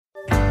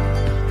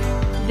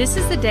This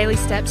is the Daily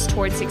Steps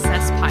Toward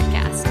Success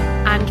podcast.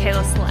 I'm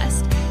Kayla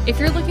Celeste. If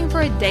you're looking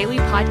for a daily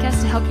podcast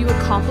to help you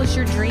accomplish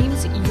your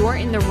dreams, you're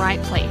in the right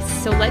place.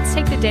 So let's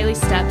take the daily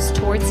steps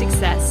toward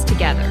success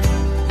together.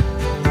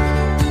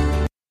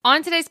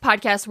 On today's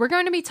podcast, we're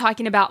going to be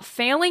talking about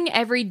failing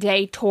every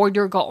day toward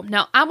your goal.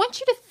 Now, I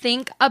want you to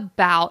think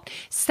about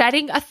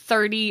setting a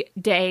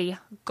 30-day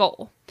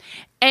goal.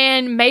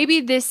 And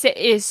maybe this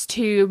is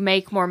to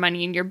make more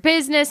money in your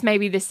business.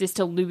 Maybe this is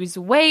to lose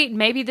weight.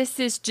 Maybe this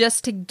is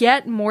just to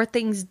get more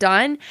things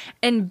done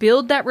and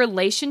build that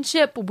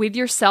relationship with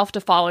yourself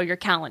to follow your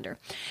calendar.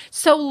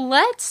 So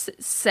let's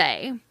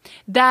say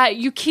that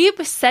you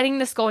keep setting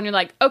this goal and you're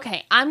like,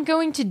 okay, I'm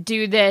going to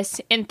do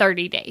this in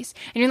 30 days.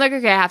 And you're like,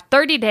 okay, I have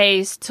 30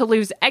 days to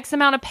lose X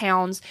amount of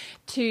pounds,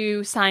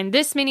 to sign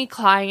this many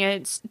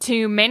clients,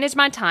 to manage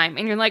my time.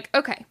 And you're like,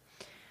 okay,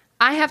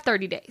 I have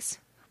 30 days.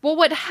 Well,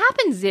 what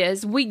happens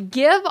is we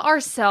give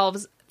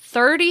ourselves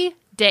 30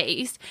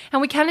 days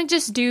and we kind of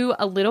just do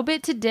a little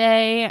bit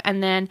today,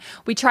 and then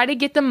we try to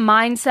get the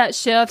mindset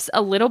shifts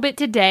a little bit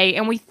today,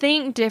 and we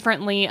think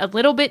differently a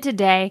little bit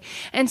today.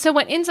 And so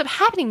what ends up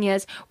happening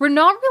is we're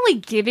not really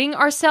giving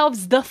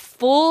ourselves the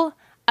full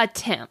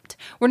attempt.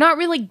 We're not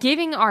really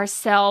giving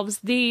ourselves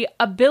the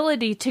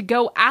ability to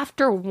go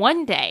after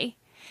one day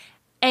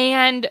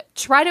and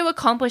try to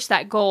accomplish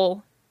that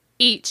goal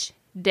each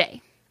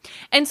day.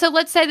 And so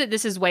let's say that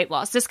this is weight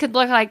loss. This could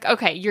look like,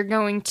 okay, you're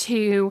going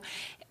to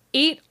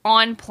eat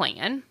on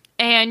plan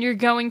and you're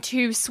going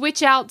to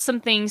switch out some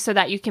things so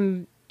that you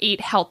can eat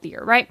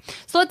healthier, right?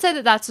 So let's say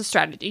that that's a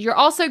strategy. You're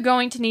also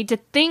going to need to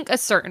think a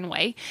certain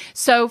way.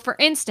 So for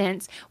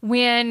instance,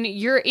 when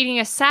you're eating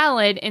a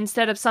salad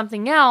instead of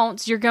something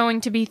else, you're going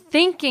to be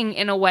thinking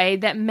in a way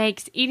that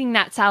makes eating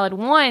that salad,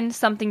 one,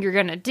 something you're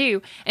going to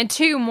do, and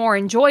two, more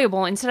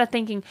enjoyable, instead of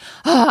thinking,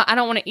 oh, I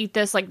don't want to eat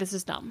this, like this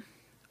is dumb.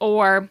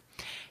 Or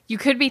you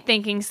could be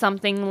thinking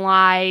something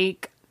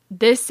like,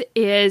 this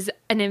is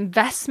an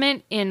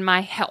investment in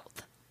my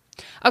health.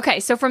 Okay,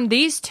 so from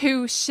these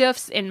two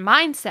shifts in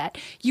mindset,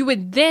 you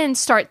would then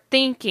start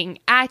thinking,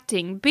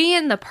 acting,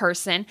 being the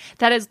person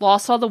that has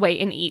lost all the weight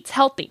and eats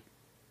healthy.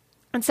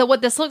 And so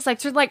what this looks like,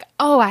 so you're like,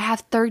 oh, I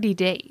have 30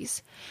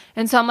 days.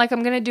 And so I'm like,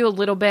 I'm going to do a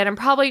little bit. I'm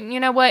probably, you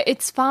know what,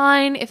 it's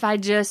fine if I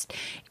just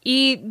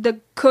eat the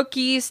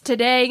cookies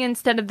today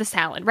instead of the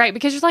salad, right?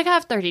 Because you're like, I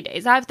have 30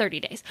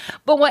 days.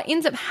 But what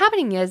ends up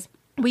happening is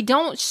we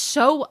don't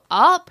show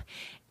up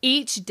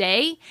each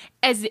day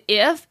as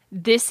if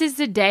this is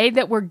the day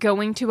that we're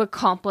going to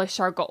accomplish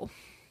our goal.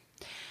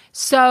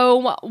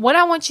 So what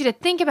I want you to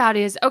think about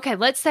is, okay,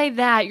 let's say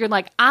that you're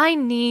like, I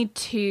need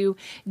to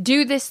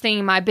do this thing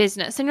in my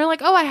business. And you're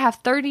like, oh, I have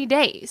 30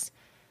 days.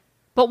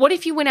 But what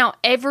if you went out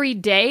every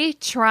day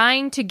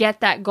trying to get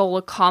that goal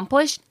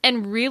accomplished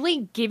and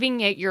really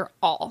giving it your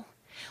all?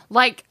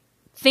 Like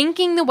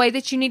thinking the way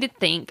that you need to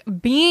think,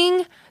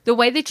 being the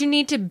way that you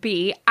need to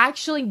be,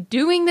 actually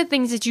doing the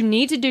things that you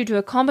need to do to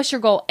accomplish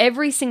your goal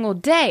every single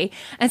day,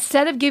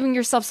 instead of giving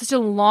yourself such a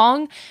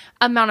long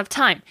amount of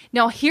time.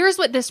 Now, here's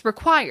what this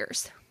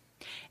requires.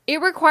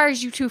 It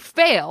requires you to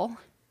fail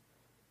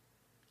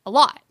a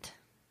lot.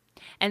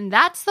 And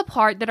that's the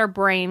part that our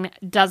brain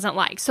doesn't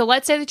like. So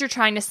let's say that you're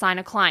trying to sign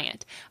a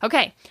client.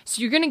 Okay,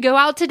 so you're going to go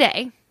out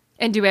today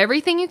and do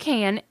everything you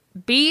can.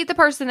 Be the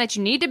person that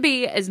you need to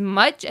be as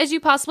much as you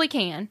possibly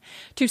can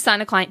to sign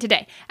a client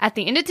today. At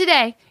the end of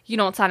today, you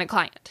don't sign a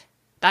client.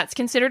 That's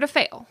considered a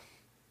fail.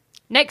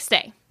 Next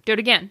day, do it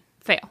again,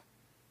 fail.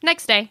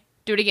 Next day,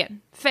 do it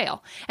again,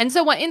 fail. And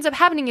so what ends up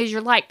happening is you're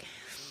like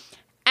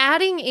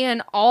adding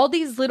in all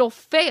these little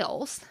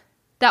fails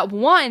that,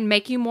 one,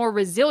 make you more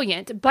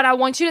resilient. But I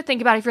want you to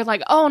think about if you're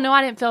like, oh, no,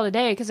 I didn't fail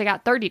today because I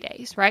got 30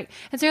 days, right?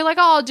 And so you're like,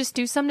 oh, I'll just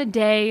do some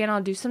today and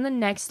I'll do some the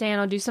next day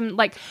and I'll do some,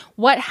 like,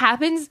 what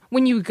happens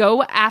when you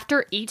go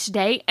after each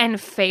day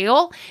and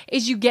fail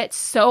is you get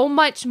so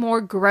much more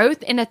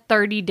growth in a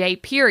 30-day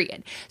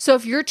period. So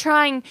if you're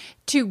trying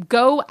to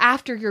go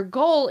after your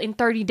goal in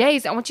 30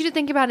 days, I want you to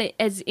think about it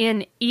as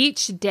in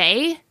each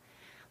day,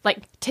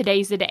 like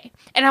today's the day.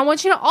 And I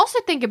want you to also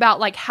think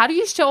about, like, how do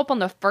you show up on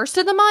the first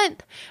of the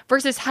month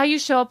versus how you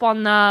show up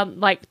on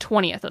the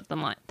 20th of the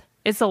month.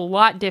 It's a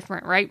lot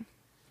different, right?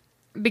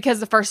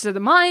 Because the first of the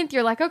month,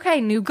 you're like, okay,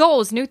 new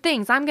goals, new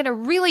things. I'm going to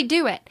really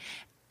do it.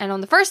 And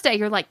on the first day,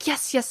 you're like,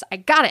 yes, I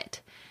got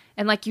it.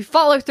 And like you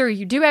follow through,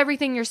 you do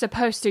everything you're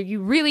supposed to. You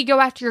really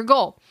go after your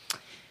goal.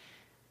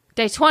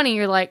 Day 20,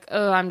 you're like,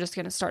 oh, I'm just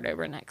going to start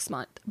over next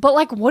month. But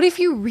like, what if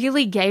you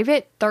really gave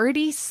it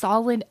 30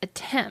 solid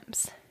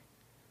attempts?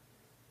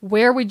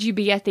 Where would you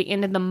be at the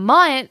end of the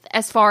month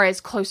as far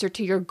as closer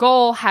to your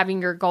goal, having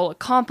your goal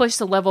accomplished,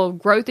 the level of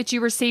growth that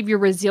you receive, your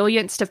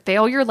resilience to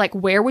failure? Like,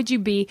 where would you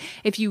be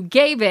if you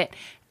gave it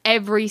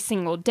every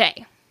single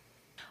day?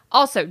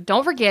 Also,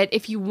 don't forget,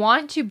 if you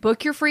want to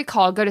book your free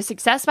call, go to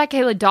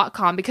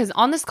successbykayla.com, because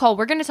on this call,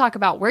 we're going to talk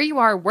about where you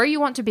are, where you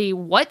want to be,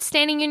 what's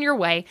standing in your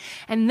way,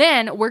 and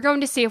then we're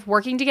going to see if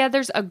working together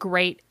is a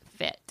great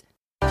fit.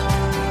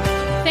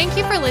 Thank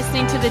you for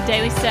listening to the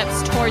Daily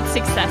Steps Toward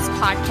Success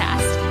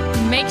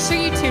podcast. Make sure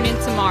you tune in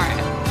tomorrow.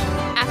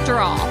 After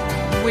all,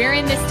 We're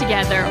in this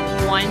together,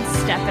 one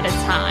step at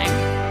a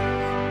time.